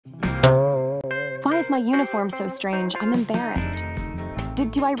is my uniform so strange? I'm embarrassed.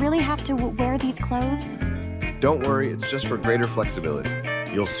 Do I really have to wear these clothes? Don't worry, it's just for greater flexibility.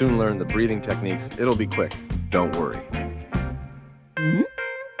 You'll soon learn the breathing techniques. It'll be quick. Don't worry. Hmm?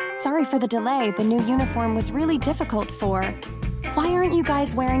 Sorry for the delay. The new uniform was really difficult for... Why aren't you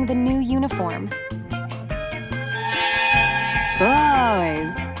guys wearing the new uniform?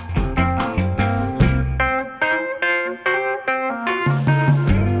 Boys.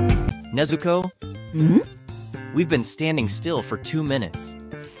 Nezuko? Hmm? We've been standing still for 2 minutes.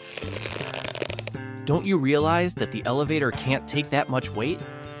 Don't you realize that the elevator can't take that much weight?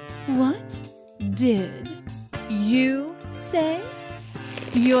 What did you say?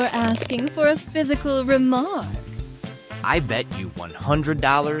 You're asking for a physical remark. I bet you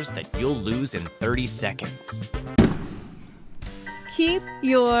 $100 that you'll lose in 30 seconds. Keep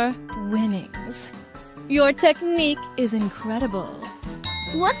your winnings. Your technique is incredible.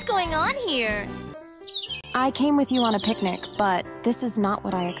 What's going on here? I came with you on a picnic, but this is not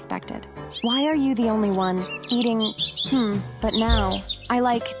what I expected. Why are you the only one eating, but now, I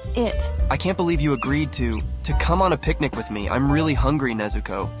like it. I can't believe you agreed to come on a picnic with me. I'm really hungry,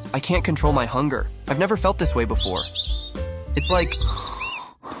 Nezuko. I can't control my hunger. I've never felt this way before. It's like...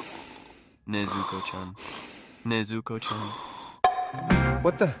 Nezuko-chan. Nezuko-chan.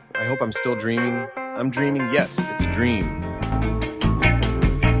 What the? I hope I'm still dreaming. I'm dreaming. Yes, it's a dream.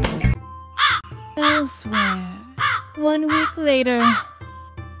 Elsewhere. 1 week later.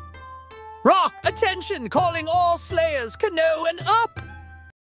 Rock, attention! Calling all slayers, canoe and up!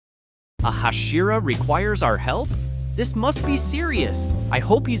 A Hashira requires our help? This must be serious. I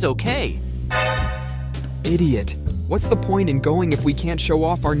hope he's okay. Idiot. What's the point in going if we can't show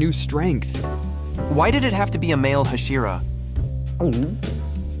off our new strength? Why did it have to be a male Hashira?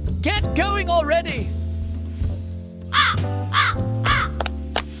 Get going already!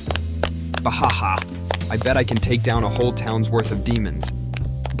 Bahaha. I bet I can take down a whole town's worth of demons.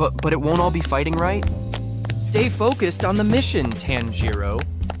 But it won't all be fighting, right? Stay focused on the mission, Tanjiro.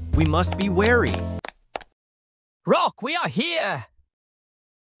 We must be wary. Rock, we are here!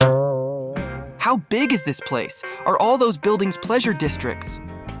 How big is this place? Are all those buildings pleasure districts?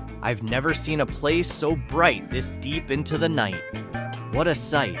 I've never seen a place so bright this deep into the night. What a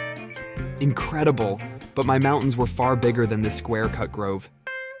sight. Incredible, but my mountains were far bigger than this square-cut grove.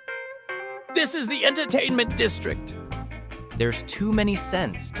 This is the entertainment district. There's too many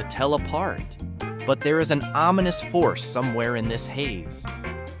scents to tell apart, but there is an ominous force somewhere in this haze.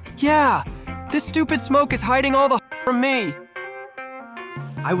 Yeah, this stupid smoke is hiding all the from me.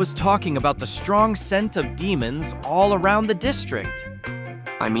 I was talking about the strong scent of demons all around the district.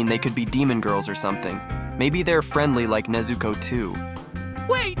 I mean, they could be demon girls or something. Maybe they're friendly like Nezuko too.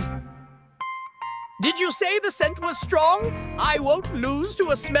 Wait! Did you say the scent was strong? I won't lose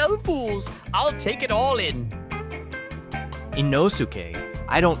to a smell fools. I'll take it all in. Inosuke,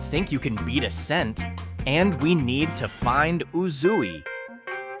 I don't think you can beat a scent, and we need to find Uzui.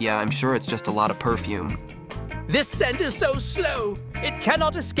 Yeah, I'm sure it's just a lot of perfume. This scent is so slow, it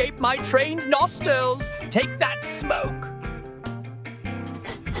cannot escape my trained nostrils. Take that smoke.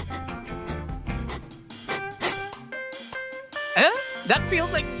 That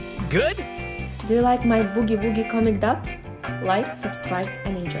feels like good. Do you like my boogie woogie comic dub? Like, subscribe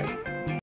and enjoy.